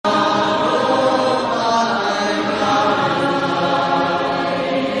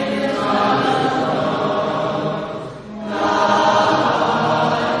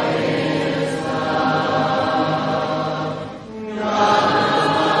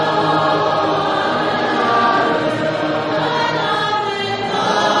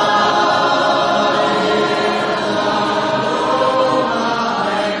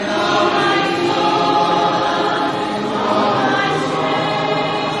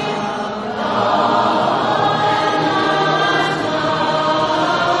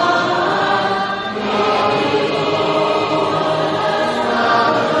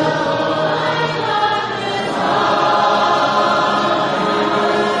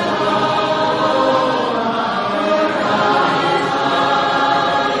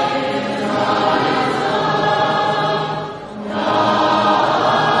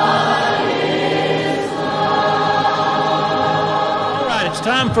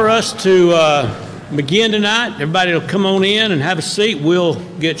time for us to begin tonight. Everybody will come on in and have a seat. We'll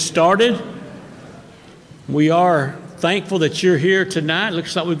get started. We are thankful that you're here tonight.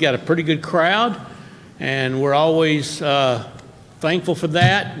 Looks like we've got a pretty good crowd, and we're always thankful for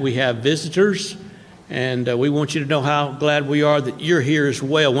that. We have visitors, and we want you to know how glad we are that you're here as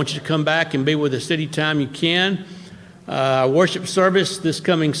well. I want you to come back and be with us anytime you can. Our worship service this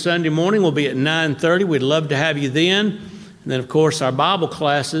coming Sunday morning will be at 9:30. We'd love to have you then. And then, of course, our Bible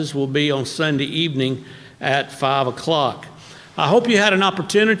classes will be on Sunday evening at 5 o'clock. I hope you had an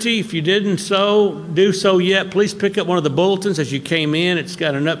opportunity. If you didn't do so yet, please pick up one of the bulletins as you came in. It's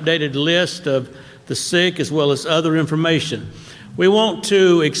got an updated list of the sick as well as other information. We want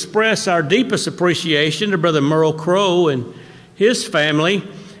to express our deepest appreciation to Brother Merle Crow and his family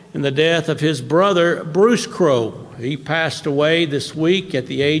in the death of his brother, Bruce Crow. He passed away this week at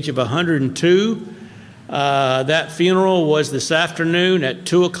the age of 102. That funeral was this afternoon at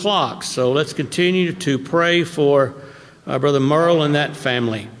 2 o'clock. So let's continue to pray for Brother Merle and that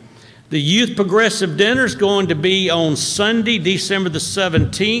family. The Youth Progressive Dinner is going to be on Sunday, December the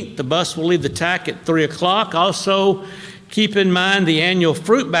 17th. The bus will leave the TAC at 3 o'clock. Also, keep in mind the annual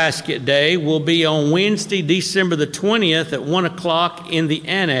Fruit Basket Day will be on Wednesday, December the 20th at 1 o'clock in the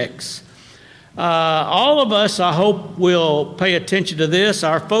Annex. All of us, I hope, will pay attention to this.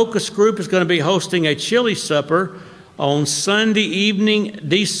 Our focus group is going to be hosting a chili supper on Sunday evening,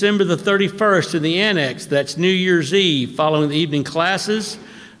 December the 31st in the Annex. That's New Year's Eve, following the evening classes.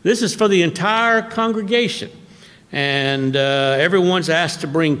 This is for the entire congregation. And everyone's asked to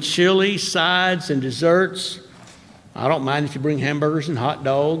bring chili, sides, and desserts. I don't mind if you bring hamburgers and hot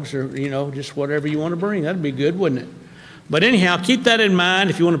dogs or, just whatever you want to bring. That'd be good, wouldn't it? But anyhow, keep that in mind.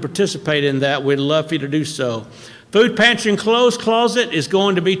 If you want to participate in that, we'd love for you to do so. Food Pantry and Clothes Closet is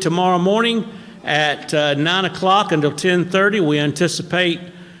going to be tomorrow morning at 9 o'clock until 10:30. We anticipate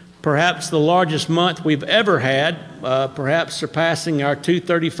perhaps the largest month we've ever had, perhaps surpassing our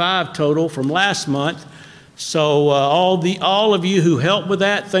 235 total from last month. So all of you who helped with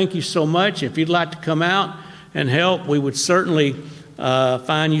that, thank you so much. If you'd like to come out and help, we would certainly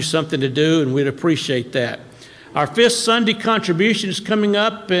find you something to do, and we'd appreciate that. Our fifth Sunday contribution is coming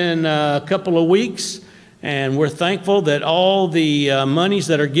up in a couple of weeks, and we're thankful that all the monies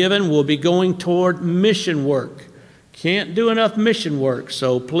that are given will be going toward mission work. Can't do enough mission work,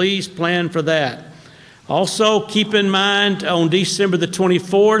 so please plan for that. Also, keep in mind on December the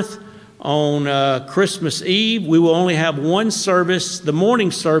 24th, on Christmas Eve, we will only have one service, the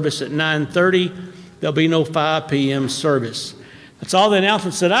morning service at 9:30. There'll be no 5 p.m. service. That's all the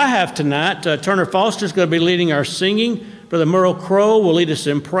announcements that I have tonight. Turner Foster is going to be leading our singing. Brother Merle Crow will lead us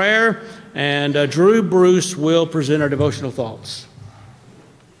in prayer. And Drew Bruce will present our devotional thoughts.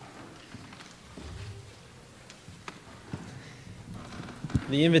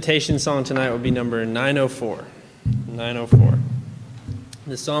 The invitation song tonight will be number 904. 904.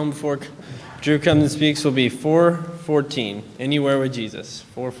 The song before Drew comes and speaks will be 414. Anywhere with Jesus.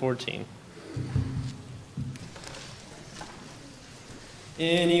 414.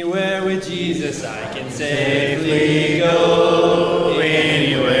 Anywhere with Jesus I can safely go.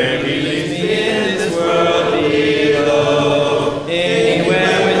 Anywhere he leads me in this world below.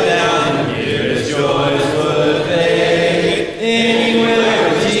 Anywhere without him here his joys would fade.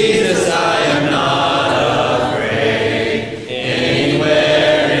 Anywhere with Jesus I am not afraid.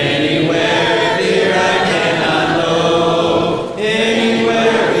 Anywhere, fear I cannot know.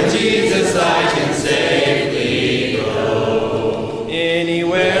 Anywhere with Jesus I can safely go.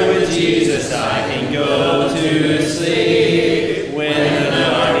 Anywhere with Jesus I can go to sleep. When the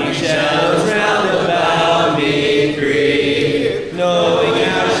dark shadows round about me creep, knowing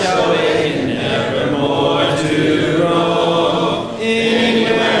I shall wake nevermore to roam.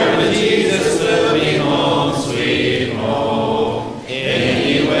 Anywhere with Jesus will be home, sweet home.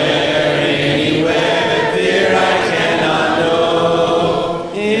 Anywhere, fear I cannot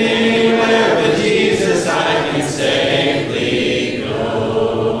know. Anywhere with Jesus I can safely go.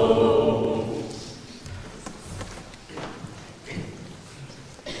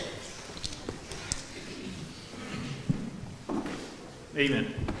 Evening.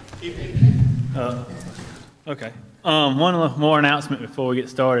 Okay. One more announcement before we get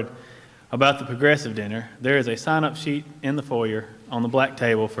started about the Progressive Dinner. There is a sign-up sheet in the foyer on the black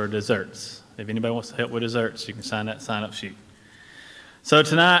table for desserts. If anybody wants to help with desserts, you can sign that sign-up sheet. So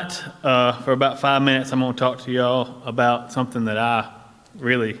tonight, for about 5 minutes, I'm going to talk to y'all about something that I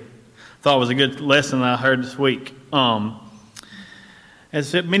really thought was a good lesson that I heard this week.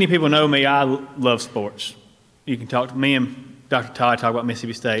 As many people know me, I love sports. You can talk to me and Dr. Todd talk about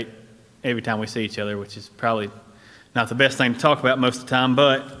Mississippi State every time we see each other, which is probably not the best thing to talk about most of the time,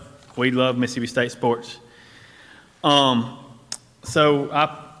 but we love Mississippi State sports. When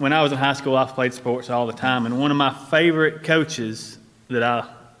I was in high school, I played sports all the time, and one of my favorite coaches that I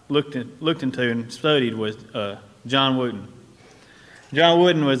looked into and studied was John Wooden. John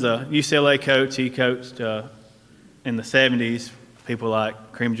Wooden was a UCLA coach. He coached in the 70s. People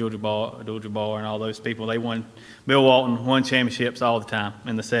like Kareem Abdul-Jabbar and all those people. They won. Bill Walton won championships all the time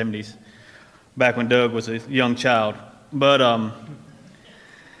in the 70s, back when Doug was a young child. But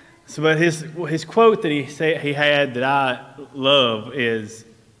his quote that he had that I love is,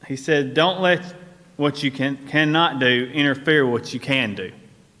 he said, "Don't let what you cannot do interfere with what you can do."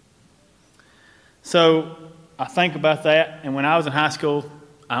 So I think about that, and when I was in high school,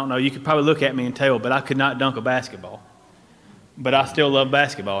 I don't know, you could probably look at me and tell, but I could not dunk a basketball. But I still love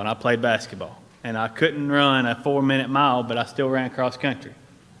basketball, and I played basketball. And I couldn't run a 4-minute mile, but I still ran cross country.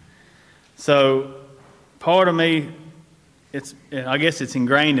 So part of me, I guess it's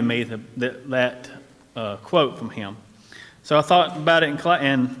ingrained in me that quote from him. So I thought about it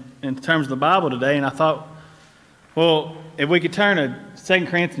in terms of the Bible today, and I thought, well, if we could turn to 2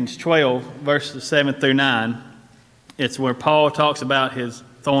 Corinthians 12, verses 7 through 9, it's where Paul talks about his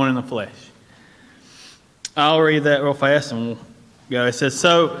thorn in the flesh. I'll read that real fast and we'll go. It says,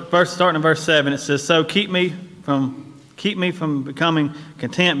 starting in verse 7, it says, "So keep me from becoming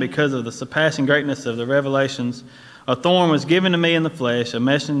content because of the surpassing greatness of the revelations. A thorn was given to me in the flesh, a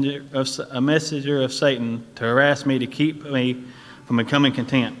messenger of Satan to harass me, to keep me from becoming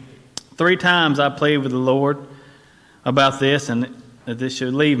content. 3 times I pleaded with the Lord about this, and that this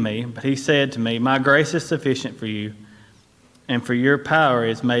should leave me. But he said to me, 'My grace is sufficient for you, and for my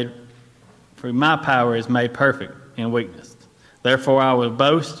power is made perfect in weakness. Therefore I will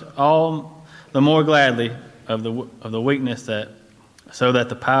boast all the more gladly of the weakness, so that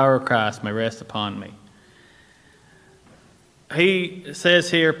the power of Christ may rest upon me.'" Paul says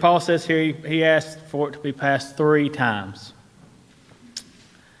here, he asked for it to be passed 3 times.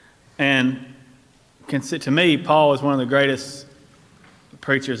 And to me, Paul is one of the greatest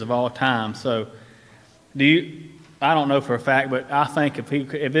preachers of all time. So I don't know for a fact, but I think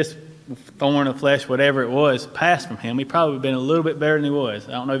if this thorn of flesh, whatever it was, passed from him, he probably would have been a little bit better than he was.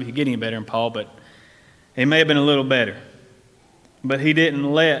 I don't know if he could get any better than Paul, but he may have been a little better. But he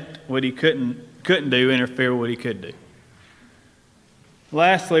didn't let what he couldn't do interfere with what he could do.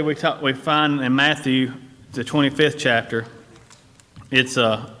 Lastly, we find in Matthew, the 25th chapter, it's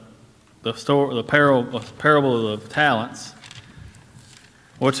the parable of the talents.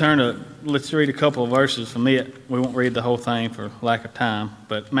 Let's read a couple of verses from it. We won't read the whole thing for lack of time.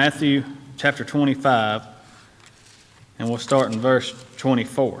 But Matthew chapter 25, and we'll start in verse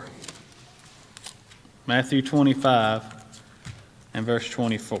 24. Matthew 25 and verse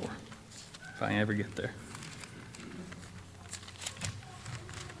 24, if I ever get there.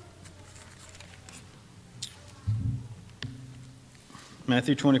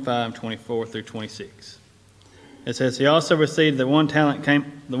 Matthew 25, 24 through 26. It says, the one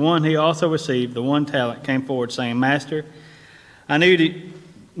he also received the one talent came forward, saying, "Master, I knew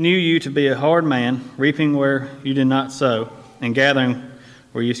you to be a hard man, reaping where you did not sow, and gathering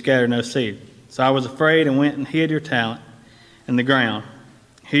where you scattered no seed. So I was afraid and went and hid your talent in the ground.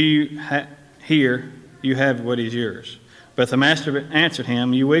 Here you have what is yours." But the master answered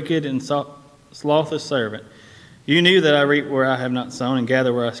him, "You wicked and slothful servant, you knew that I reap where I have not sown, and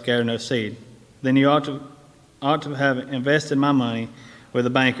gather where I scatter no seed. Then you ought to have invested my money with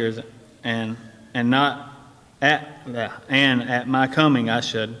the bankers, and at my coming I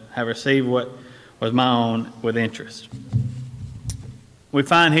should have received what was my own with interest." We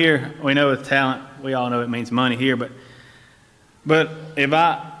find here, we know with talent, we all know it means money here, but if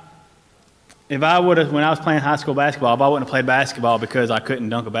I would have, when I was playing high school basketball, if I wouldn't have played basketball because I couldn't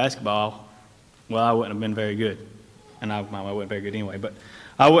dunk a basketball, well, I wouldn't have been very good. And I wasn't very good anyway, but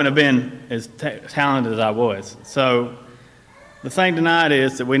I wouldn't have been as talented as I was. So the thing tonight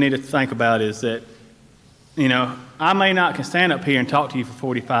is that we need to think about is that, I may not can stand up here and talk to you for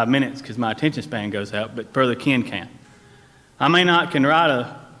 45 minutes because my attention span goes out, but Brother Ken can. I may not can write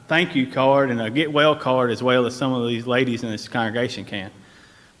a thank you card and a get well card as well as some of these ladies in this congregation can.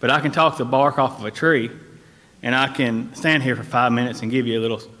 But I can talk the bark off of a tree, and I can stand here for 5 minutes and give you a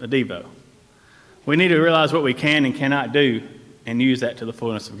devo. We need to realize what we can and cannot do and use that to the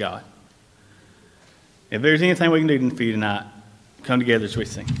fullness of God. If there's anything we can do for you tonight, come together as we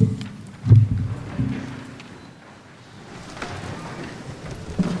sing.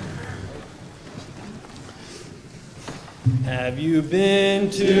 Have you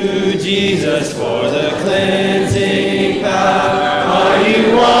been to Jesus for the cleansing power? Are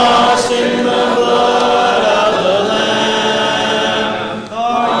you washed in the blood of the Lamb?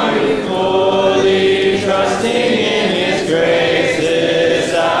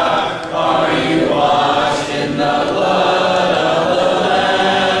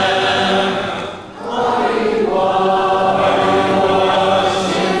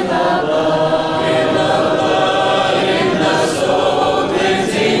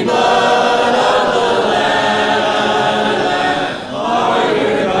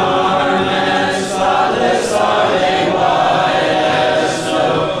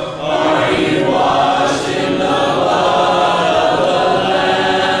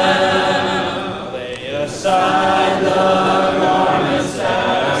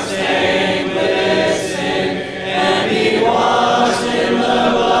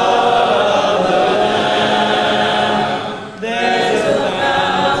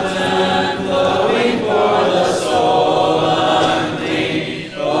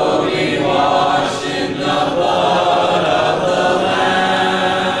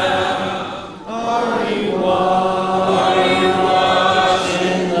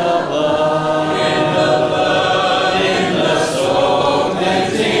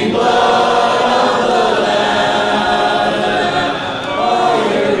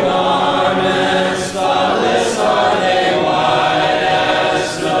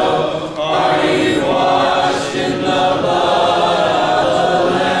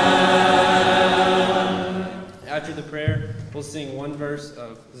 verse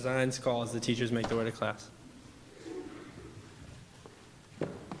of Zion's Call as the teachers make their way to class.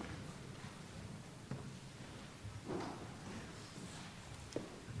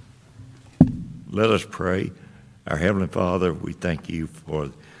 Let us pray. Our Heavenly Father, we thank you for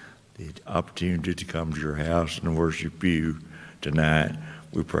the opportunity to come to your house and worship you tonight.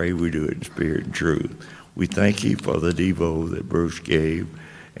 We pray we do it in spirit and truth. We thank you for the Devo that Bruce gave,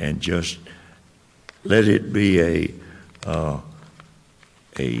 and just let it be a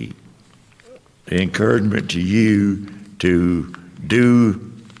encouragement to you to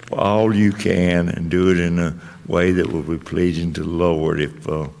do all you can and do it in a way that will be pleasing to the Lord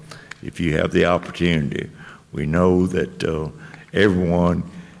if you have the opportunity. We know that everyone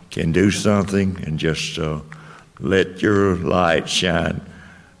can do something, and just let your light shine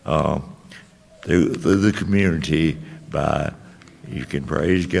through the community by you can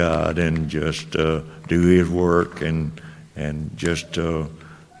praise God and just do his work and just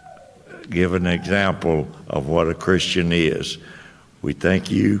give an example of what a Christian is. We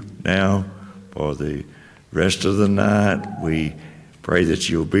thank you now for the rest of the night. We pray that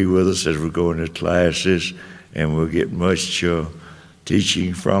you'll be with us as we go into classes, and we'll get much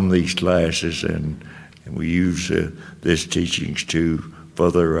teaching from these classes, and we use these teachings to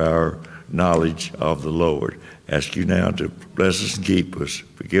further our knowledge of the Lord. Ask you now to bless us and keep us.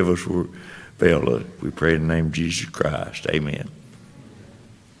 Forgive us for failure. We pray in the name of Jesus Christ. Amen.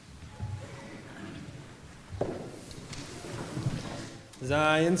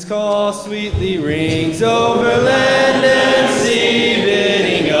 Zion's call sweetly rings over land and sea,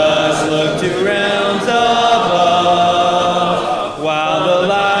 bidding us look to realms above, while the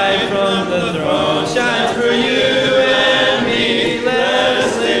light from the throne shines for you and me. Let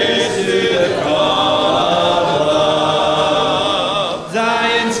us listen to the call of love.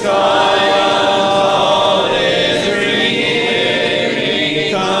 Zion's call is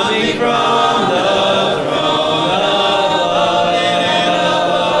ringing, coming from the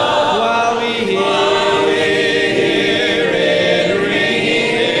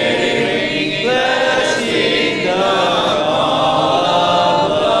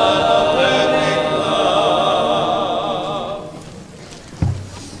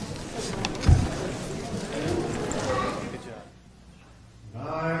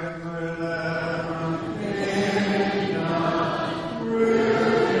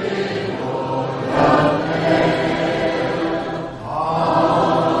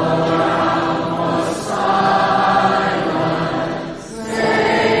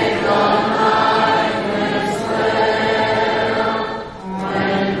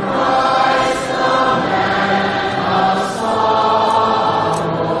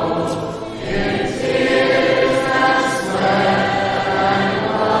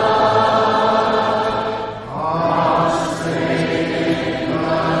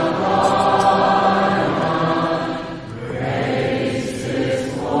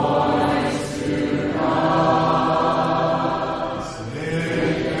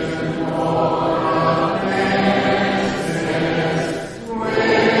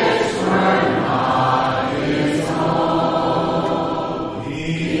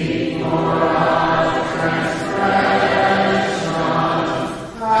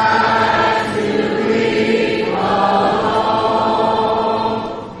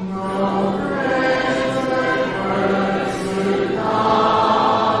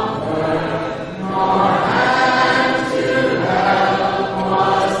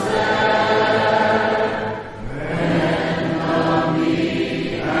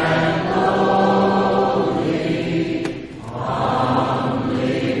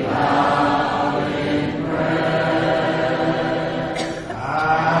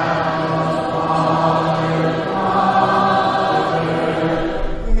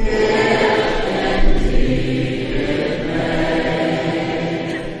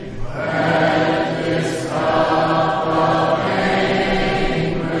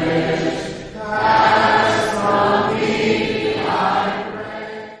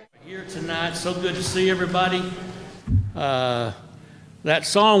So good to see everybody. That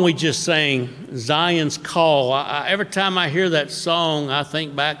song we just sang, Zion's Call, every time I hear that song, I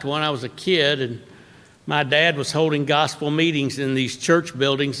think back to when I was a kid, and my dad was holding gospel meetings in these church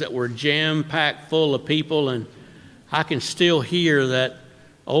buildings that were jam-packed full of people, and I can still hear that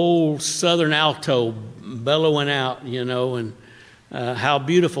old southern alto bellowing out, you know, and how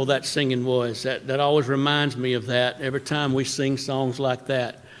beautiful that singing was. That always reminds me of that every time we sing songs like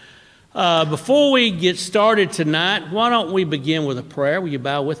that. Before we get started tonight, why don't we begin with a prayer? Will you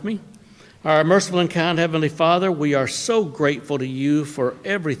bow with me? Our merciful and kind Heavenly Father, we are so grateful to you for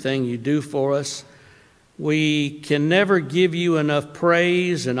everything you do for us. We can never give you enough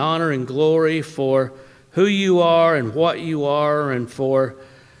praise and honor and glory for who you are and what you are and for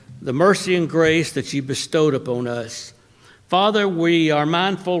the mercy and grace that you bestowed upon us. Father, we are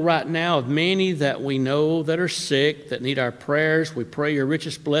mindful right now of many that we know that are sick, that need our prayers. We pray your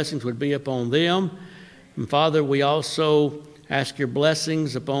richest blessings would be upon them. And Father, we also ask your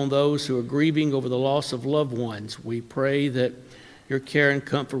blessings upon those who are grieving over the loss of loved ones. We pray that your care and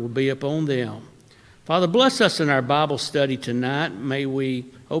comfort will be upon them. Father, bless us in our Bible study tonight. May we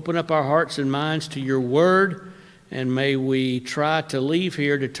open up our hearts and minds to your word, and may we try to leave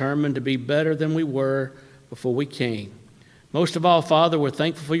here determined to be better than we were before we came. Most of all, Father, we're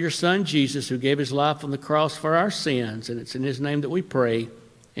thankful for your Son, Jesus, who gave his life on the cross for our sins, and it's in his name that we pray.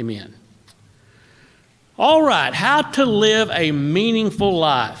 Amen. All right, how to live a meaningful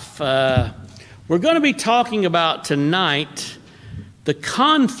life. We're going to be talking about tonight the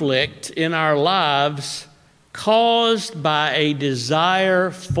conflict in our lives caused by a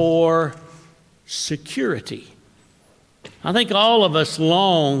desire for security. I think all of us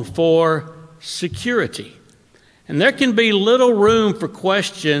long for security. And there can be little room for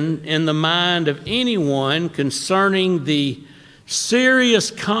question in the mind of anyone concerning the serious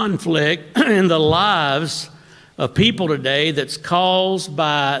conflict in the lives of people today that's caused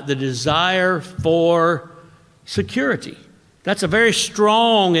by the desire for security. That's a very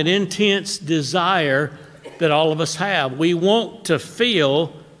strong and intense desire that all of us have. We want to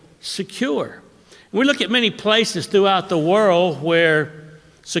feel secure. We look at many places throughout the world where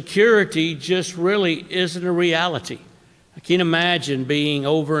security just really isn't a reality. I can't imagine being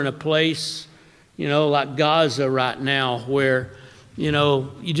over in a place, like Gaza right now, where,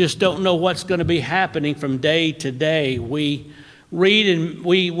 you just don't know what's going to be happening from day to day. We read and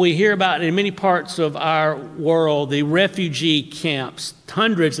we hear about in many parts of our world the refugee camps.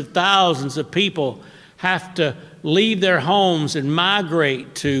 Hundreds of thousands of people have to leave their homes and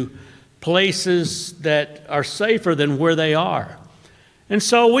migrate to places that are safer than where they are. And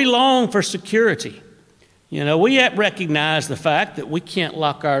so we long for security. We recognize the fact that we can't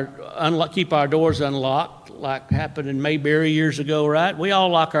keep our doors unlocked like happened in Mayberry years ago, right? We all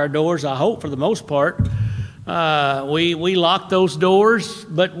lock our doors, I hope, for the most part. We lock those doors,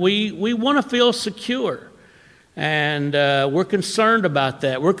 but we want to feel secure. And we're concerned about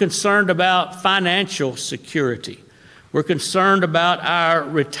that. We're concerned about financial security. We're concerned about our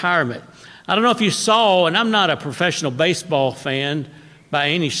retirement. I don't know if you saw, and I'm not a professional baseball fan by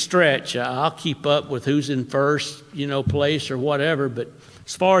any stretch. I'll keep up with who's in first, place or whatever. But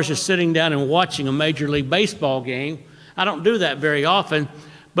as far as just sitting down and watching a Major League Baseball game, I don't do that very often.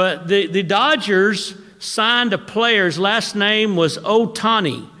 But the Dodgers signed a player. His last name was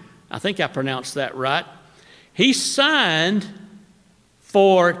Ohtani. I think I pronounced that right. He signed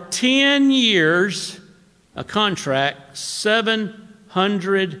for 10 years a contract,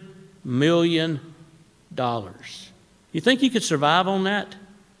 $700 million. You think you could survive on that?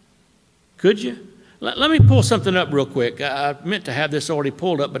 Could you? Let me pull something up real quick. I meant to have this already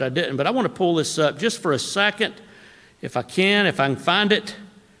pulled up, but I didn't. But I want to pull this up just for a second, if I can find it.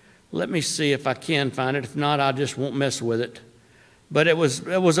 Let me see if I can find it. If not, I just won't mess with it. But is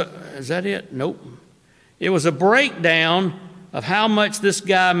that it? Nope. It was a breakdown of how much this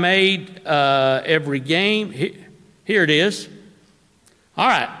guy made every game. Here it is. All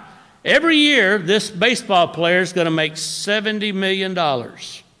right. Every year, this baseball player is going to make $70 million.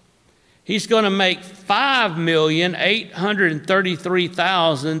 He's going to make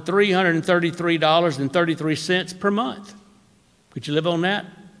 $5,833,333.33 per month. Could you live on that?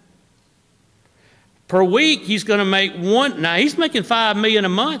 Per week, he's going to make now he's making $5 million a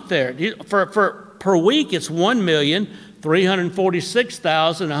month there. Per week, it's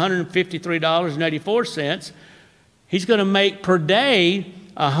 $1,346,153.84. He's going to make per day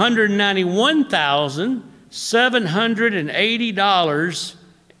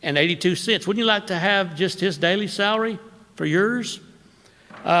 $191,780.82. Wouldn't you like to have just his daily salary for yours?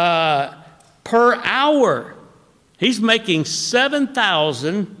 Per hour, he's making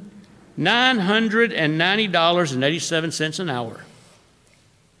 $7,990.87 an hour.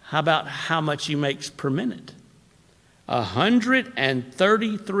 How about how much he makes per minute?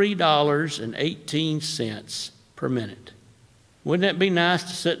 $133.18 per minute. Wouldn't that be nice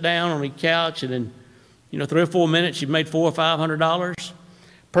to sit down on the couch and in 3 or 4 minutes you've made $400 or $500?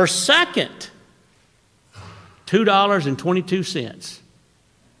 Per second, $2.22.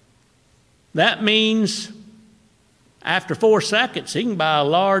 That means after 4 seconds, he can buy a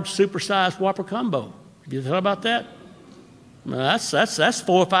large supersized Whopper combo. Have you thought about that? Well, that's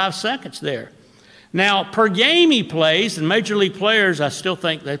 4 or 5 seconds there. Now, per game he plays, and Major League players, I still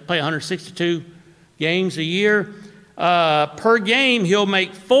think they play 162 games a year. Per game, he'll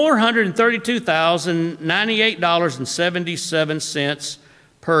make $432,098.77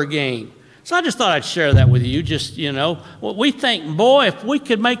 per game. So I just thought I'd share that with you. Just, well, we think, boy, if we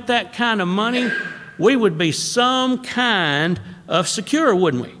could make that kind of money, we would be some kind of secure,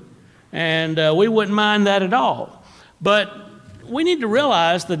 wouldn't we? And we wouldn't mind that at all. But we need to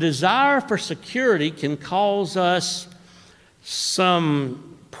realize the desire for security can cause us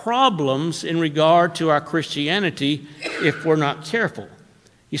some problems in regard to our Christianity if we're not careful.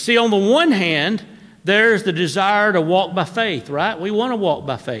 You see, on the one hand, there's the desire to walk by faith, right? We want to walk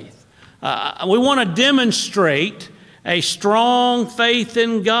by faith. We want to demonstrate a strong faith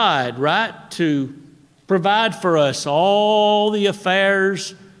in God, right? To provide for us all the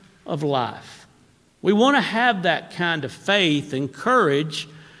affairs of life. We want to have that kind of faith and courage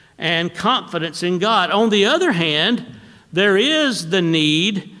and confidence in God. On the other hand, there is the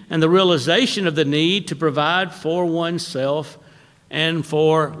need and the realization of the need to provide for oneself and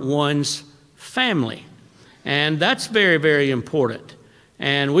for one's family. And that's very, very important.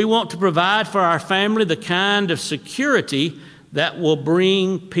 And we want to provide for our family the kind of security that will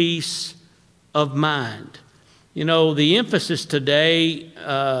bring peace of mind. The emphasis today,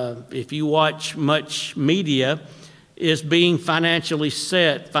 if you watch much media, is being financially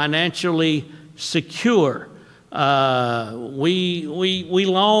set, financially secure. We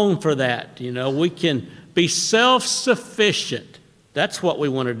long for that. We can be self-sufficient. That's what we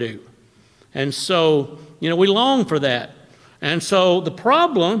want to do. And so, we long for that. And so the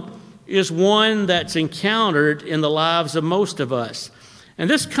problem is one that's encountered in the lives of most of us. And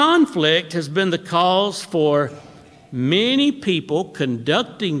this conflict has been the cause for many people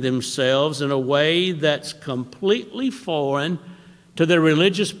conducting themselves in a way that's completely foreign to their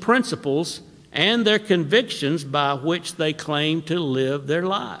religious principles and their convictions by which they claim to live their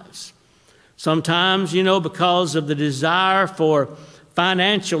lives. Sometimes, because of the desire for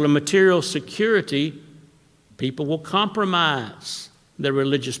financial and material security, people will compromise their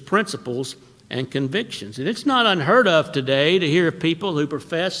religious principles and convictions. And it's not unheard of today to hear of people who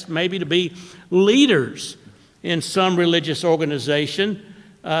profess maybe to be leaders in some religious organization.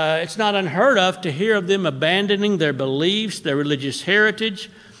 It's not unheard of to hear of them abandoning their beliefs, their religious heritage,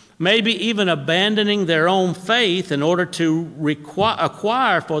 maybe even abandoning their own faith in order to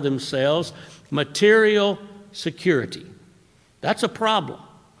acquire for themselves material security. That's a problem.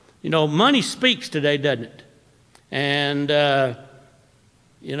 Money speaks today, doesn't it? And,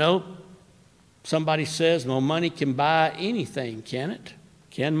 somebody says, well, money can buy anything, can it?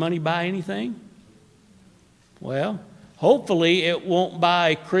 Can money buy anything? Well, hopefully it won't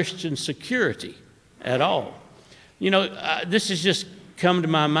buy Christian security at all. This has just come to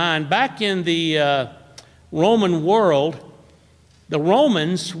my mind. Back in the Roman world, the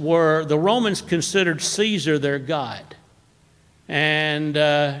Romans considered Caesar their god. And,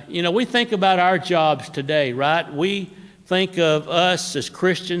 we think about our jobs today, right? We think of us as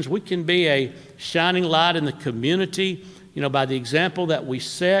Christians. We can be a shining light in the community, by the example that we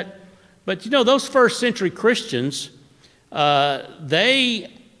set. But, those first century Christians, they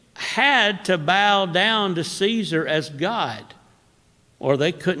had to bow down to Caesar as God, or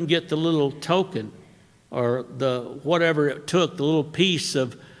they couldn't get the little token or whatever it took, the little piece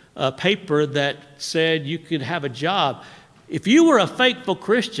of paper that said you could have a job. If you were a faithful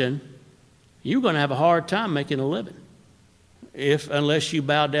Christian, you were going to have a hard time making a living unless you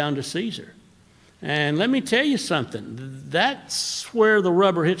bow down to Caesar. And let me tell you something. That's where the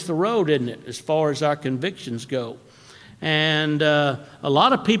rubber hits the road, isn't it, as far as our convictions go. And a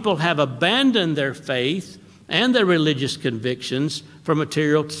lot of people have abandoned their faith and their religious convictions for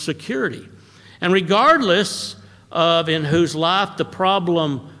material security. And regardless of in whose life the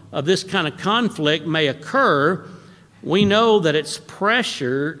problem of this kind of conflict may occur, we know that it's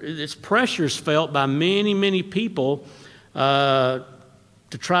pressures felt by many, many people to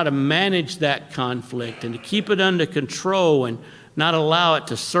try to manage that conflict and to keep it under control and not allow it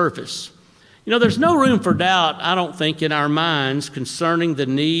to surface. There's no room for doubt, I don't think, in our minds concerning the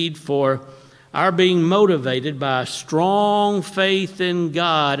need for our being motivated by a strong faith in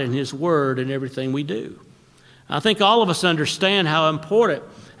God and His Word in everything we do. I think all of us understand how important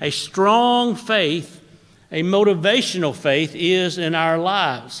a strong faith, a motivational faith, is in our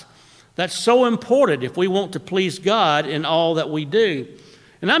lives. That's so important if we want to please God in all that we do.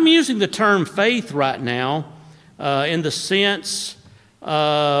 And I'm using the term faith right now in the sense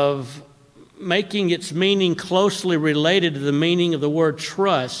of making its meaning closely related to the meaning of the word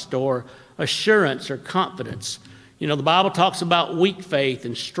trust or assurance or confidence. The Bible talks about weak faith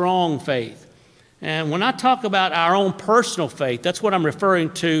and strong faith. And when I talk about our own personal faith, that's what I'm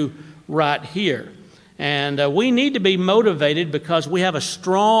referring to right here. And we need to be motivated because we have a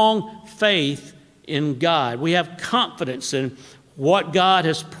strong faith in God. We have confidence in what God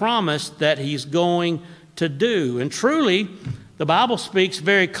has promised that He's going to do. And truly, the Bible speaks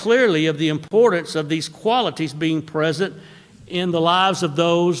very clearly of the importance of these qualities being present in the lives of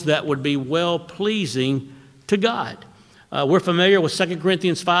those that would be well-pleasing to God. We're familiar with 2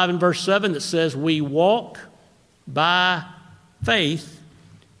 Corinthians 5 and verse 7 that says, we walk by faith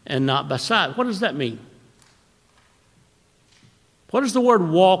and not by sight. What does that mean? What is the word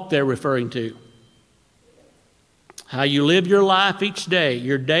walk there referring to? How you live your life each day,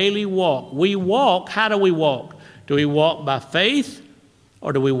 your daily walk. We walk, how do we walk? Do we walk by faith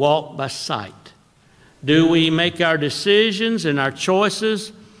or do we walk by sight? Do we make our decisions and our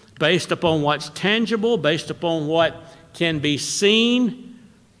choices based upon what's tangible, based upon what can be seen,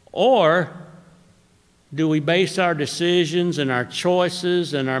 or do we base our decisions and our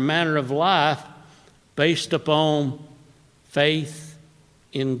choices and our manner of life based upon faith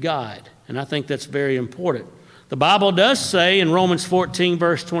in God? And I think that's very important. The Bible does say in Romans 14,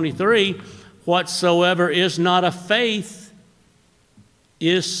 verse 23, whatsoever is not of faith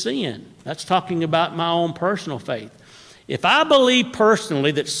is sin. That's talking about my own personal faith. If I believe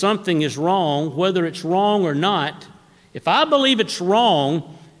personally that something is wrong, whether it's wrong or not, if I believe it's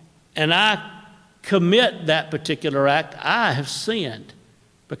wrong and I commit that particular act, I have sinned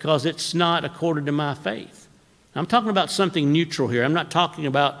because it's not according to my faith. I'm talking about something neutral here. I'm not talking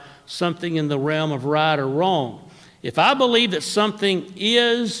about something in the realm of right or wrong. If I believe that something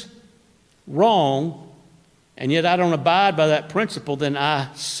is wrong and yet I don't abide by that principle, then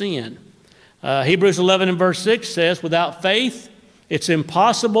I sin. Hebrews 11 and verse 6 says, without faith, it's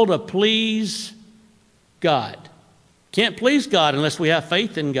impossible to please God. Can't please God unless we have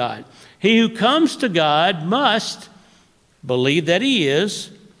faith in God. He who comes to God must believe that He is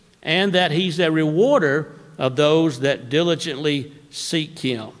and that He's a rewarder of those that diligently seek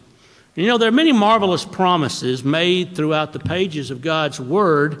Him. You know, there are many marvelous promises made throughout the pages of God's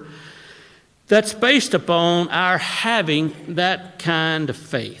Word that's based upon our having that kind of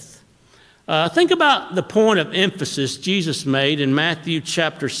faith. Think about the point of emphasis Jesus made in Matthew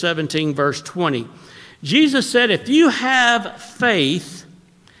chapter 17, verse 20. Jesus said, if you have faith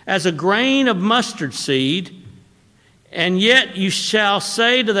as a grain of mustard seed, and yet you shall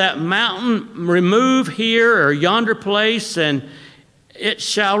say to that mountain, remove here or yonder place, and it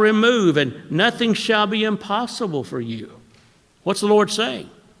shall remove, and nothing shall be impossible for you. What's the Lord saying?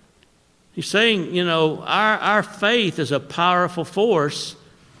 He's saying, you know, our faith is a powerful force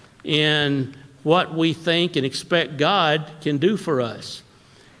in what we think and expect God can do for us.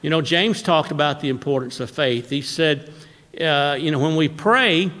 You know, James talked about the importance of faith. He said, when we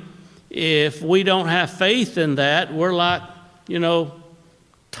pray, if we don't have faith in that, we're like,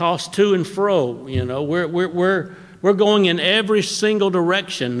 tossed to and fro. We're going in every single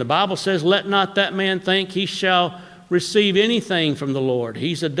direction. The Bible says, let not that man think he shall receive anything from the Lord.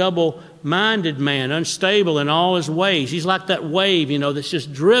 He's a double-minded man, unstable in all his ways. He's like that wave, that's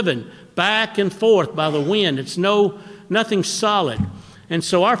just driven back and forth by the wind. It's nothing solid. And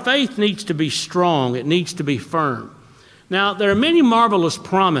so our faith needs to be strong. It needs to be firm. Now, there are many marvelous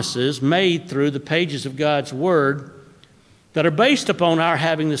promises made through the pages of God's Word that are based upon our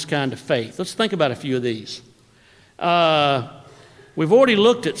having this kind of faith. Let's think about a few of these. We've already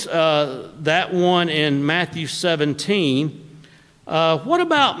looked at that one in Matthew 17. What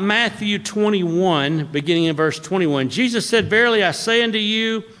about Matthew 21, beginning in verse 21? Jesus said, verily I say unto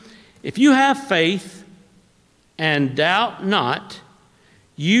you, if you have faith and doubt not,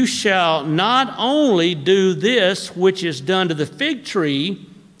 you shall not only do this which is done to the fig tree,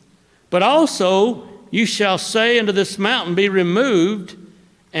 but also you shall say unto this mountain, be removed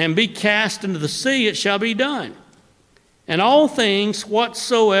and be cast into the sea, it shall be done. And all things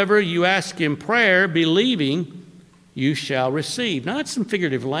whatsoever you ask in prayer, believing, you shall receive. Now, that's some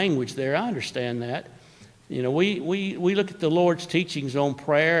figurative language there. I understand that. We look at the Lord's teachings on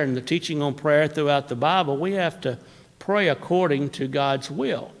prayer and the teaching on prayer throughout the Bible. We have to pray according to God's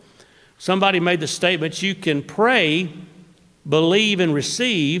will. Somebody made the statement, you can pray, believe, and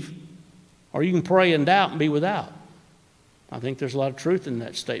receive, or you can pray and doubt and be without. I think there's a lot of truth in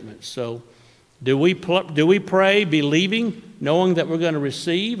that statement. So, do we pray believing, knowing that we're going to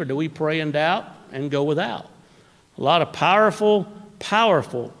receive, or do we pray in doubt and go without? A lot of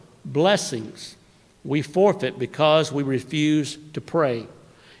powerful blessings we forfeit because we refuse to pray.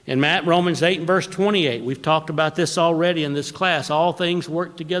 In Romans 8 and verse 28, we've talked about this already in this class. All things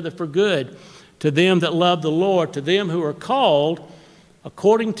work together for good to them that love the Lord, to them who are called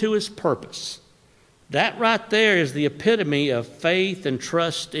according to His purpose. That right there is the epitome of faith and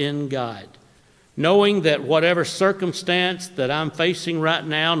trust in God. knowing that whatever circumstance that I'm facing right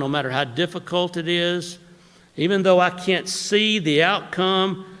now, no matter how difficult it is, even though I can't see the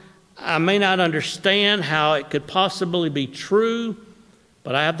outcome, I may not understand how it could possibly be true,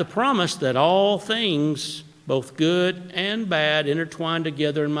 but I have the promise that all things, both good and bad, intertwined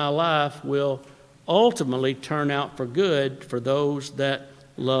together in my life will ultimately turn out for good for those that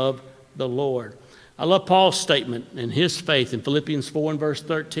love the Lord. I love Paul's statement and his faith in Philippians 4 and verse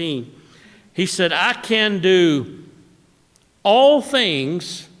 13. He said, I can do all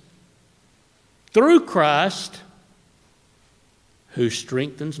things through Christ who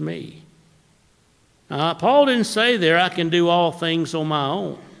strengthens me. Paul didn't say there, I can do all things on my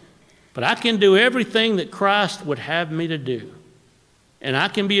own, but I can do everything that Christ would have me to do. And I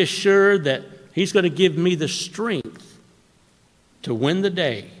can be assured that he's going to give me the strength to win the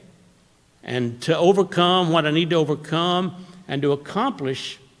day and to overcome what I need to overcome and to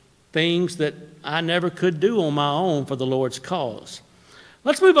accomplish things that I never could do on my own for the Lord's cause.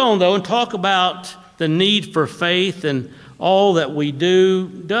 Let's move on, though, and talk about the need for faith, and all that we do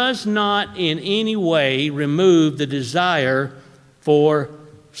does not in any way remove the desire for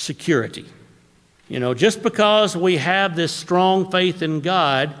security. You know, just because we have this strong faith in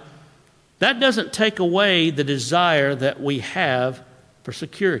God, that doesn't take away the desire that we have for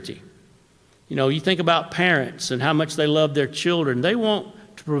security. You know, you think about parents and how much they love their children. They want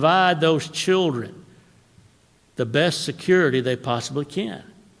to provide those children the best security they possibly can.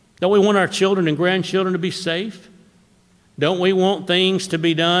 Don't we want our children and grandchildren to be safe? Don't we want things to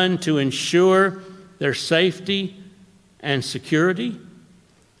be done to ensure their safety and security?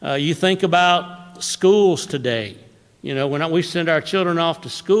 You think about schools today. You know, when we send our children off to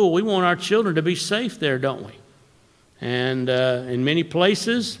school, we want our children to be safe there, don't we? And in many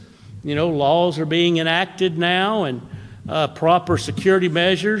places, you know, laws are being enacted now, and proper security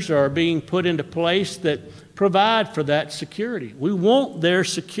measures are being put into place that provide for that security. We want their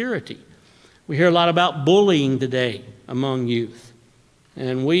security. We hear a lot about bullying today among youth.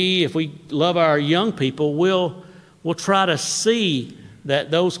 And if we love our young people, we'll try to see that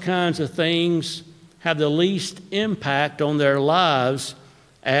those kinds of things have the least impact on their lives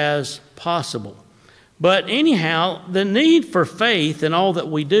as possible. But anyhow, the need for faith in all that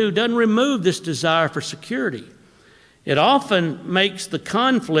we do doesn't remove this desire for security. It often makes the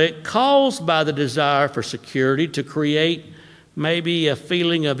conflict caused by the desire for security to create maybe a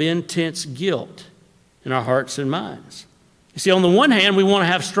feeling of intense guilt in our hearts and minds. You see, on the one hand, we want to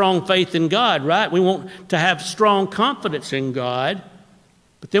have strong faith in God, right? We want to have strong confidence in God,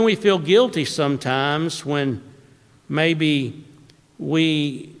 but then we feel guilty sometimes when maybe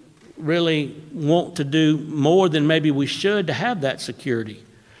we really want to do more than maybe we should to have that security.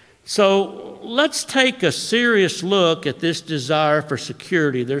 So let's take a serious look at this desire for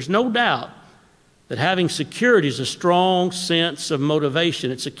security. There's no doubt that having security is a strong sense of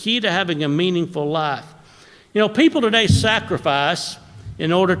motivation. It's a key to having a meaningful life. You know, people today sacrifice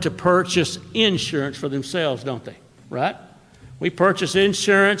in order to purchase insurance for themselves, don't they? Right? We purchase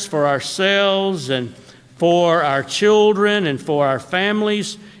insurance for ourselves and for our children and for our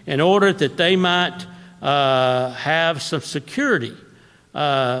families in order that they might have some security.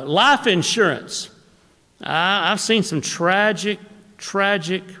 Life insurance. I've seen some tragic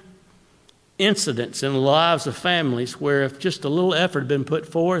incidents in the lives of families where if just a little effort had been put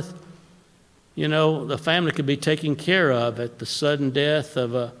forth, you know, the family could be taken care of at the sudden death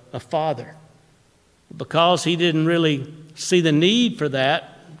of a father. Because he didn't really see the need for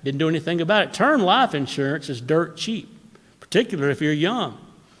that, didn't do anything about it. Term life insurance is dirt cheap, particularly if you're young.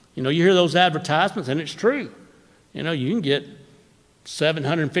 You know, you hear those advertisements, and it's true. You know, you can get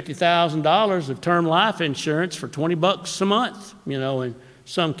 $750,000 of term life insurance for $20 a month, you know, in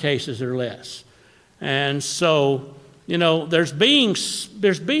some cases or less. And so, you know, there's being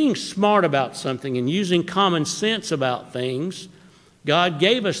smart about something and using common sense about things. God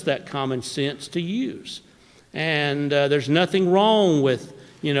gave us that common sense to use. And there's nothing wrong with,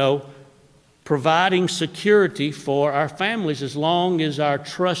 you know, providing security for our families as long as our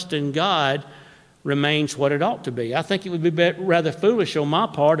trust in God remains what it ought to be. I think it would be rather foolish on my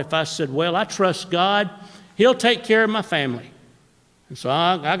part if I said, well, I trust God. He'll take care of my family. And so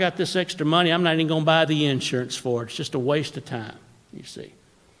I got this extra money. I'm not even going to buy the insurance for it. It's just a waste of time, you see.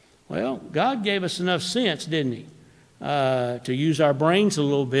 Well, God gave us enough sense, didn't he, to use our brains a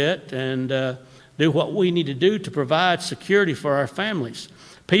little bit and do what we need to do to provide security for our families.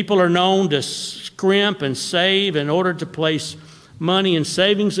 People are known to scrimp and save in order to place money in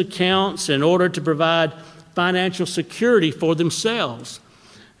savings accounts in order to provide financial security for themselves.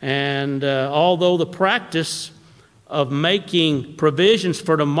 And although the practice of making provisions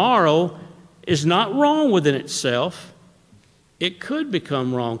for tomorrow is not wrong within itself. It could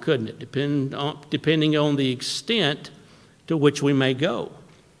become wrong, couldn't it? Depending on the extent to which we may go.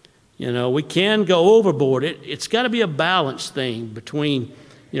 We can go overboard. It's got to be a balanced thing between,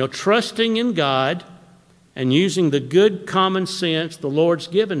 trusting in God and using the good common sense the Lord's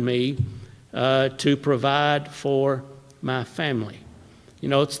given me to provide for my family.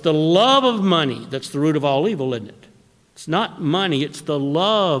 It's the love of money that's the root of all evil, isn't it? It's not money, it's the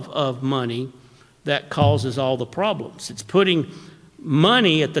love of money that causes all the problems. It's putting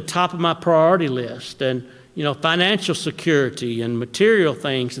money at the top of my priority list and, financial security and material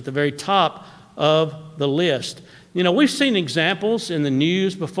things at the very top of the list. We've seen examples in the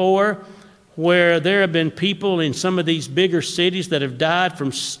news before where there have been people in some of these bigger cities that have died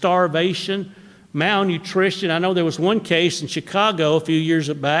from starvation, malnutrition. I know there was one case in Chicago a few years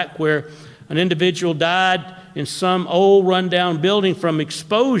back where an individual died in some old rundown building from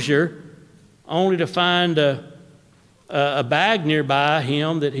exposure, only to find a bag nearby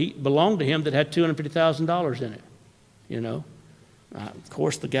him that belonged to him that had $250,000 in it. Of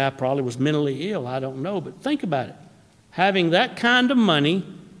course, the guy probably was mentally ill. I don't know, but think about it. Having that kind of money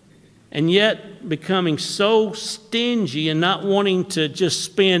and yet becoming so stingy and not wanting to just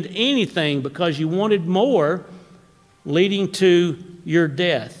spend anything because you wanted more, leading to your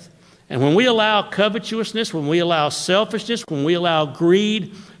death. And when we allow covetousness, when we allow selfishness, when we allow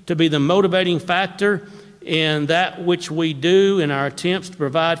greed to be the motivating factor in that which we do in our attempts to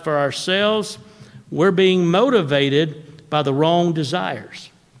provide for ourselves, we're being motivated by the wrong desires.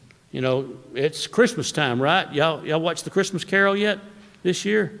 It's Christmas time, right? Y'all watch the Christmas Carol yet this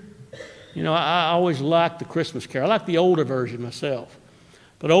year? I always liked the Christmas Carol. I like the older version myself.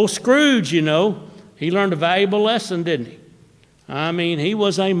 But old Scrooge, he learned a valuable lesson, didn't he? He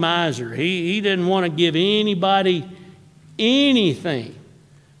was a miser. He didn't want to give anybody anything.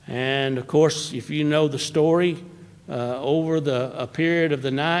 And, of course, if you know the story, over a period of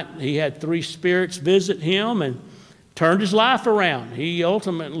the night, he had 3 spirits visit him and turned his life around. He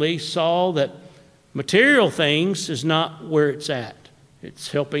ultimately saw that material things is not where it's at.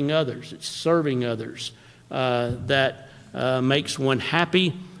 It's helping others. It's serving others that makes one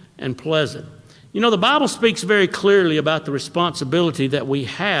happy and pleasant. The Bible speaks very clearly about the responsibility that we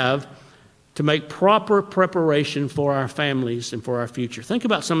have to make proper preparation for our families and for our future. Think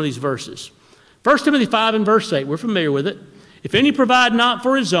about some of these verses. 1 Timothy 5 and verse 8, we're familiar with it. If any provide not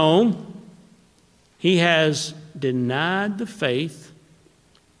for his own, he has denied the faith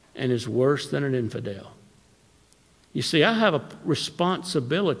and is worse than an infidel. You see, I have a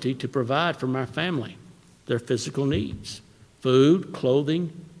responsibility to provide for my family their physical needs, food,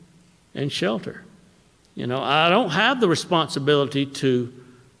 clothing, and shelter. I don't have the responsibility to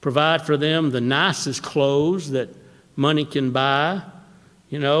provide for them the nicest clothes that money can buy,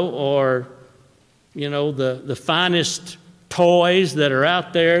 or, the finest toys that are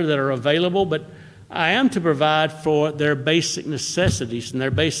out there that are available, but I am to provide for their basic necessities and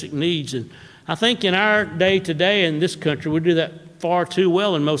their basic needs. And I think in our day today in this country, we do that far too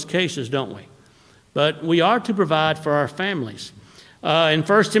well in most cases, don't we? But we are to provide for our families. In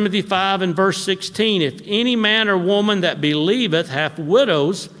 1 Timothy 5 and verse 16, if any man or woman that believeth hath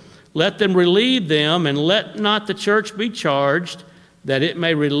widows, let them relieve them, and let not the church be charged, that it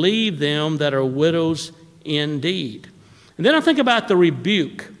may relieve them that are widows indeed. And then I think about the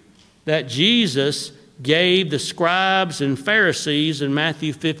rebuke that Jesus gave the scribes and Pharisees in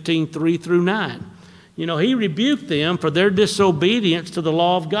Matthew 15, 3 through 9. He rebuked them for their disobedience to the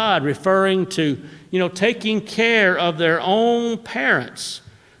law of God, referring to, taking care of their own parents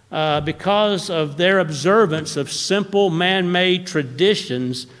because of their observance of simple man-made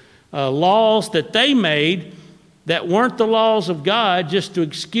traditions, laws that they made that weren't the laws of God, just to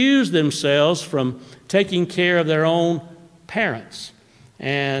excuse themselves from taking care of their own parents.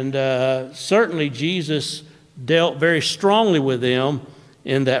 And certainly Jesus dealt very strongly with them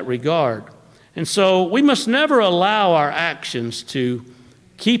in that regard. And so we must never allow our actions to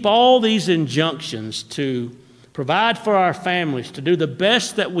keep all these injunctions to provide for our families, to do the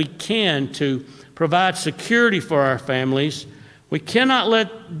best that we can to provide security for our families. We cannot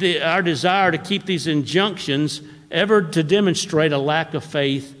let our desire to keep these injunctions ever to demonstrate a lack of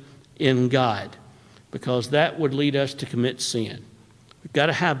faith in God, because that would lead us to commit sin. We've got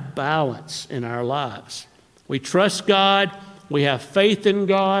to have balance in our lives. We trust God. We have faith in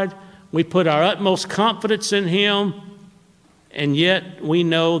God. We put our utmost confidence in Him. And yet we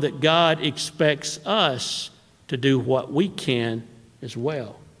know that God expects us to do what we can as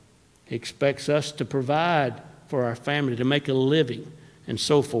well. He expects us to provide for our family, to make a living, and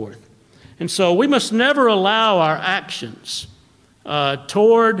so forth. And so we must never allow our actions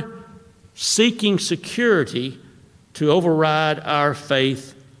toward seeking security to override our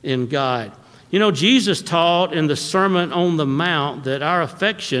faith in God. You know, Jesus taught in the Sermon on the Mount that our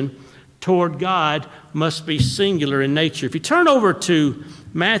affection toward God must be singular in nature. If you turn over to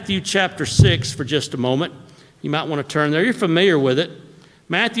Matthew chapter 6 for just a moment, you might want to turn there. You're familiar with it.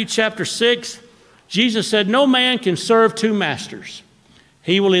 Matthew chapter 6, Jesus said, "No man can serve two masters.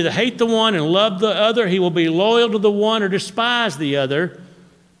 He will either hate the one and love the other. He will be loyal to the one or despise the other.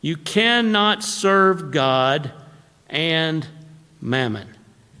 You cannot serve God and mammon."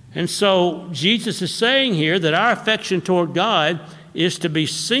 And so Jesus is saying here that our affection toward God is to be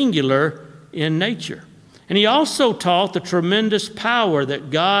singular in nature. And he also taught the tremendous power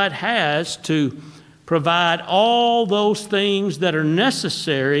that God has to provide all those things that are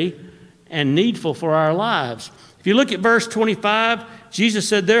necessary and needful for our lives. If you look at verse 25, Jesus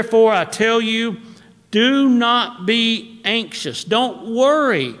said, "Therefore I tell you, do not be anxious." Don't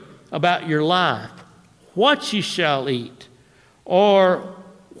worry about your life, what you shall eat, or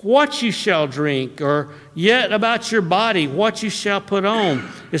what you shall drink, or yet about your body, what you shall put on.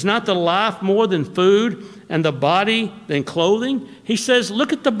 Is not the life more than food, and the body than clothing? He says,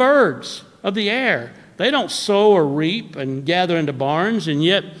 look at the birds of the air. They don't sow or reap and gather into barns, and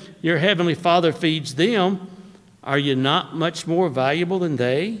yet your heavenly Father feeds them. Are you not much more valuable than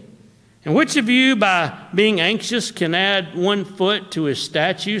they? And which of you, by being anxious, can add 1 foot to his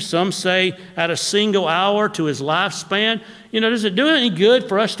stature? Some say, add a single hour to his lifespan. You know, does it do any good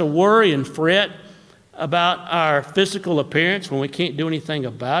for us to worry and fret about our physical appearance when we can't do anything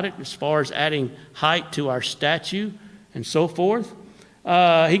about it as far as adding height to our statue and so forth?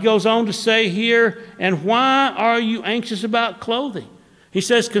 He goes on to say here, "And why are you anxious about clothing?" He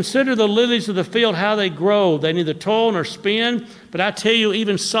says, "Consider the lilies of the field, how they grow. They neither toil nor spin. But I tell you,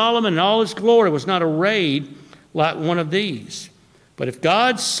 even Solomon in all his glory was not arrayed like one of these. But if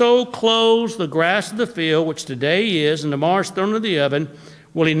God so clothes the grass of the field, which today is and tomorrow is thrown into the oven,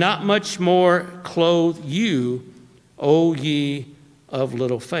 will he not much more clothe you, O ye of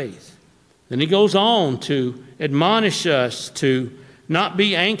little faith?" Then he goes on to admonish us to not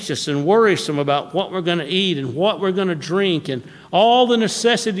be anxious and worrisome about what we're going to eat and what we're going to drink and all the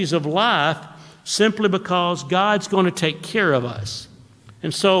necessities of life, simply because God's going to take care of us.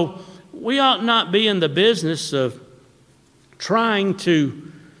 And so we ought not be in the business of trying to,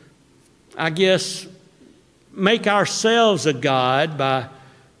 I guess, make ourselves a God by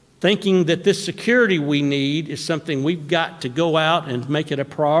thinking that this security we need is something we've got to go out and make it a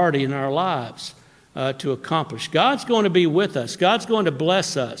priority in our lives to accomplish. God's going to be with us. God's going to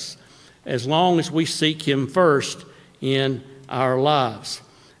bless us as long as we seek Him first in our lives.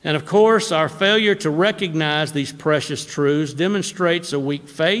 And of course, our failure to recognize these precious truths demonstrates a weak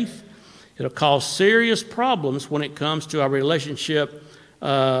faith. It'll cause serious problems when it comes to our relationship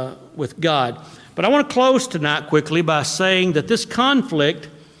with God. But I want to close tonight quickly by saying that this conflict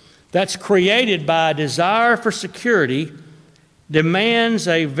that's created by a desire for security demands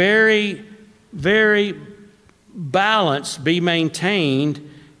a very, very balance be maintained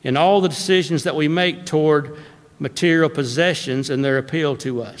in all the decisions that we make toward material possessions and their appeal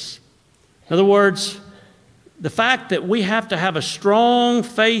to us. In other words, the fact that we have to have a strong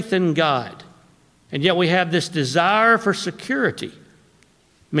faith in God, and yet we have this desire for security,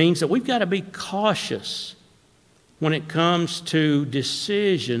 means that we've got to be cautious when it comes to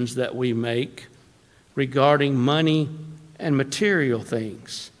decisions that we make regarding money and material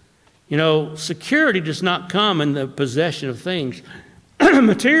things. You know, security does not come in the possession of things.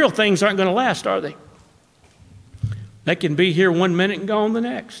 Material things aren't going to last, are they? They can be here one minute and gone the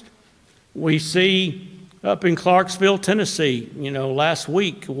next. We see up in Clarksville, Tennessee, last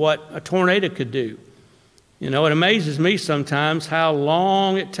week what a tornado could do. It amazes me sometimes how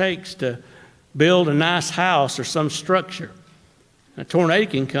long it takes to build a nice house or some structure. A tornado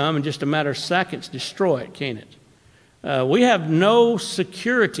can come in just a matter of seconds, destroy it, can't it? We have no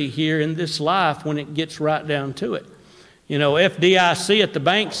security here in this life when it gets right down to it. FDIC at the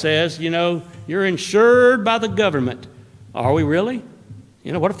bank says, you're insured by the government. Are we really?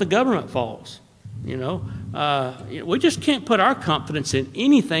 What if the government falls? We just can't put our confidence in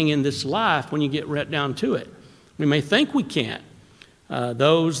anything in this life when you get right down to it. We may think we can't.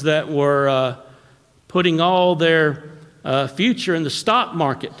 Those that were putting all their future in the stock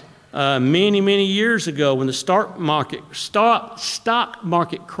market many, many years ago when the stock market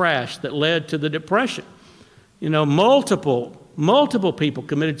crashed that led to the Depression. Multiple people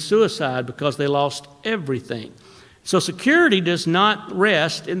committed suicide because they lost everything. So security does not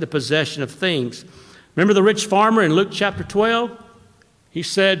rest in the possession of things. Remember the rich farmer in Luke chapter 12? He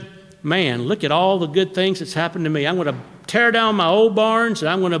said, man, look at all the good things that's happened to me. I'm going to tear down my old barns and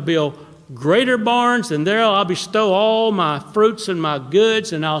I'm going to build greater barns, and there I'll bestow all my fruits and my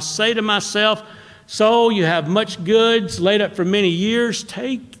goods, and I'll say to myself, so you have much goods laid up for many years.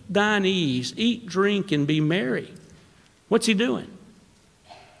 Take thine ease, eat, drink, and be merry. What's he doing?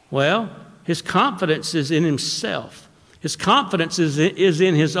 Well, his confidence is in himself. His confidence is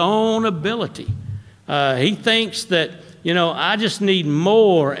in his own ability. He thinks that, I just need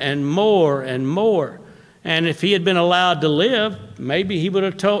more and more and more. And if he had been allowed to live, maybe he would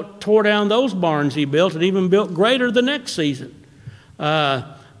have tore down those barns he built and even built greater the next season.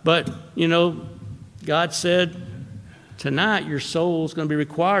 But God said, tonight your soul is going to be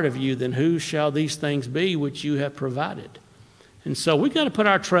required of you. Then whose shall these things be which you have provided? And so we've got to put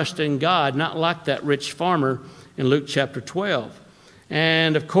our trust in God, not like that rich farmer in Luke chapter 12.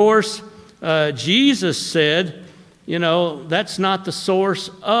 And of course, Jesus said, that's not the source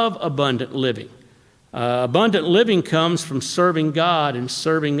of abundant living. Abundant living comes from serving God and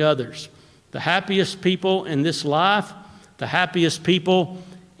serving others. The happiest people in this life, the happiest people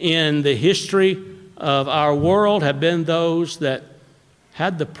in the history of our world have been those that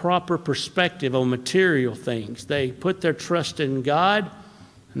had the proper perspective on material things. They put their trust in God,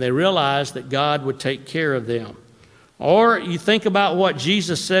 and they realized that God would take care of them. Or you think about what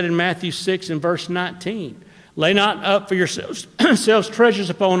Jesus said in Matthew 6 and verse 19. Lay not up for yourselves treasures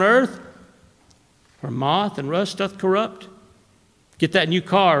upon earth, where moth and rust doth corrupt. Get that new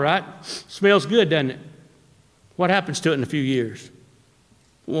car, right? Smells good, doesn't it? What happens to it in a few years?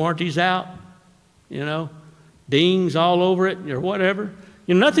 Warranty's out, dings all over it or whatever.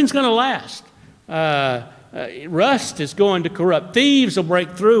 Nothing's going to last. Rust is going to corrupt. Thieves will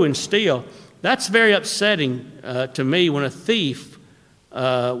break through and steal. That's very upsetting to me when a thief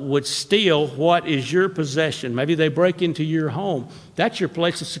would steal what is your possession. Maybe they break into your home. That's your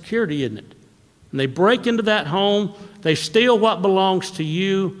place of security, isn't it? And they break into that home. They steal what belongs to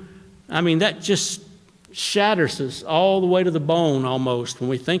you. That just shatters us all the way to the bone almost when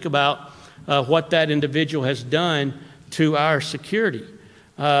we think about what that individual has done to our security.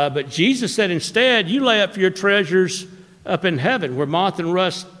 But Jesus said instead, you lay up your treasures up in heaven where moth and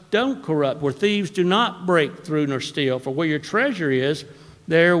rust don't corrupt, where thieves do not break through nor steal. For where your treasure is,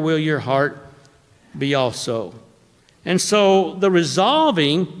 there will your heart be also. And so the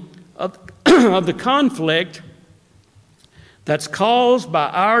resolving of the conflict that's caused by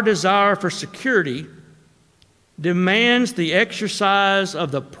our desire for security demands the exercise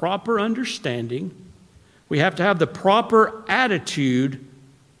of the proper understanding. We have to have the proper attitude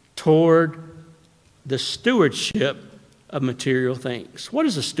toward the stewardship of material things. What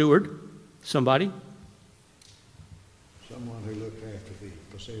is a steward? Somebody? Someone who looks after the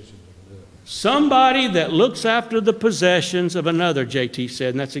possessions of another. Somebody that looks after the possessions of another, JT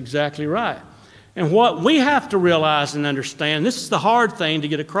said, and that's exactly right. And what we have to realize and understand, this is the hard thing to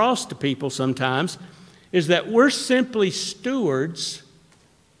get across to people sometimes, is that we're simply stewards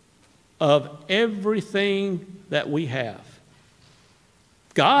of everything that we have.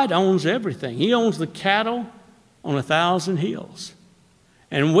 God owns everything. He owns the cattle on 1,000 hills.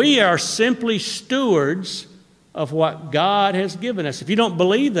 And we are simply stewards of what God has given us. If you don't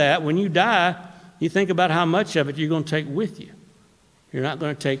believe that, when you die, you think about how much of it you're going to take with you. You're not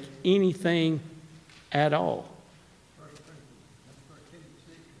going to take anything at all.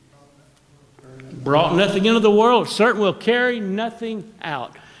 Brought nothing into the world, certain will carry nothing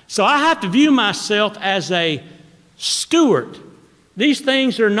out. So I have to view myself as a steward. These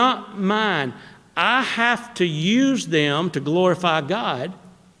things are not mine. I have to use them to glorify God,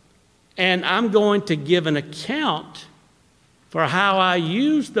 and I'm going to give an account for how I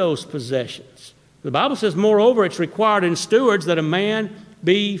use those possessions. The Bible says, moreover, it's required in stewards that a man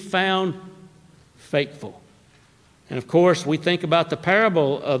be found faithful. And of course, we think about the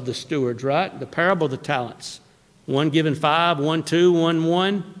parable of the stewards, right? The parable of the talents. One given 5, 1 2, 1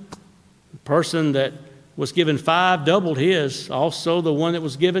 1. The person that was given 5 doubled his. Also the one that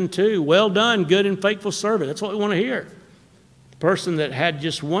was given 2. Well done, good and faithful servant. That's what we want to hear. The person that had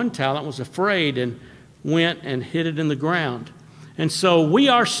just 1 talent was afraid and went and hid it in the ground. And so we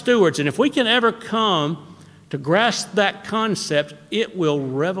are stewards. And if we can ever come to grasp that concept, it will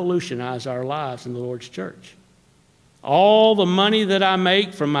revolutionize our lives in the Lord's church. All the money that I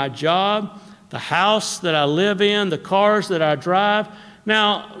make from my job, the house that I live in, the cars that I drive.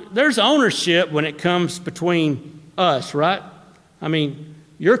 Now, there's ownership when it comes between us, right?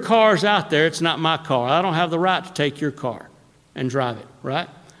 Your car's out there. It's not my car. I don't have the right to take your car and drive it, right?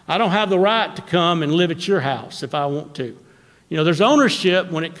 I don't have the right to come and live at your house if I want to. There's ownership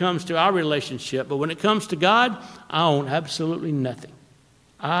when it comes to our relationship, but when it comes to God, I own absolutely nothing.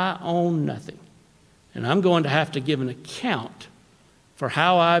 I own nothing. And I'm going to have to give an account for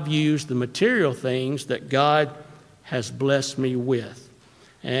how I've used the material things that God has blessed me with.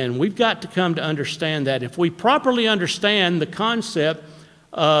 And we've got to come to understand that. If we properly understand the concept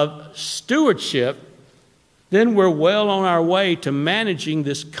of stewardship, then we're well on our way to managing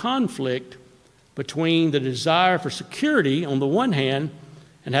this conflict between the desire for security on the one hand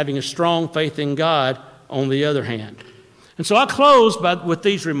and having a strong faith in God on the other hand. And so I close with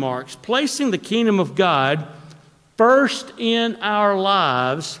these remarks. Placing the kingdom of God first in our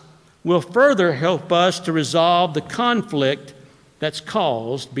lives will further help us to resolve the conflict that's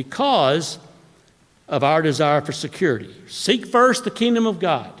caused because of our desire for security. Seek first the kingdom of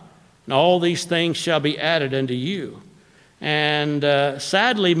God, and all these things shall be added unto you. And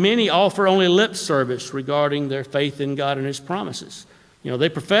sadly, many offer only lip service regarding their faith in God and His promises. You know, they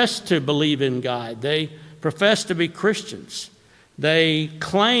profess to believe in God. They profess to be Christians. They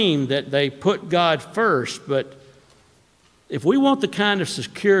claim that they put God first, but if we want the kind of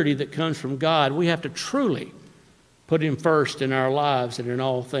security that comes from God, we have to truly put Him first in our lives and in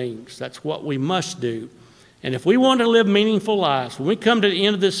all things. That's what we must do. And if we want to live meaningful lives, when we come to the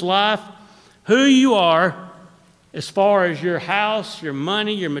end of this life, who you are, as far as your house, your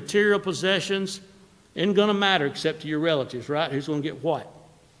money, your material possessions, isn't going to matter except to your relatives, right? Who's going to get what,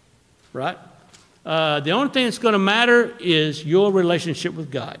 right? The only thing that's going to matter is your relationship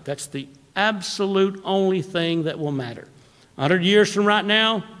with God. That's the absolute only thing that will matter. 100 years from right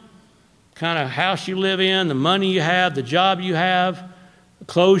now, kind of house you live in, the money you have, the job you have, the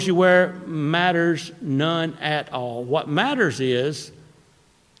clothes you wear, matters none at all. What matters is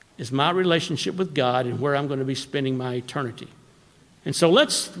my relationship with God and where I'm going to be spending my eternity. And so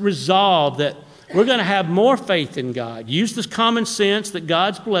let's resolve that we're going to have more faith in God. Use this common sense that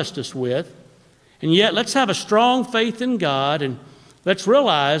God's blessed us with. And yet let's have a strong faith in God, and let's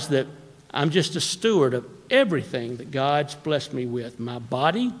realize that I'm just a steward of everything that God's blessed me with. My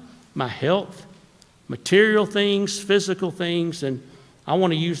body, my health, material things, physical things, and I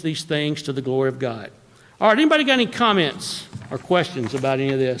want to use these things to the glory of God. All right, anybody got any comments or questions about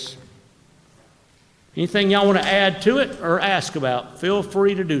any of this? Anything y'all want to add to it or ask about? Feel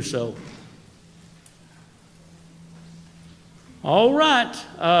free to do so. All right.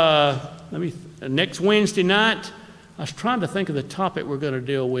 Next Wednesday night, I was trying to think of the topic we're going to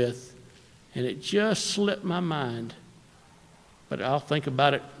deal with, and it just slipped my mind. But I'll think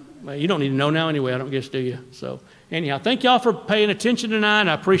about it. Well, you don't need to know now anyway, I don't guess, do you? So anyhow, thank y'all for paying attention tonight.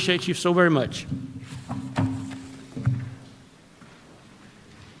 I appreciate you so very much.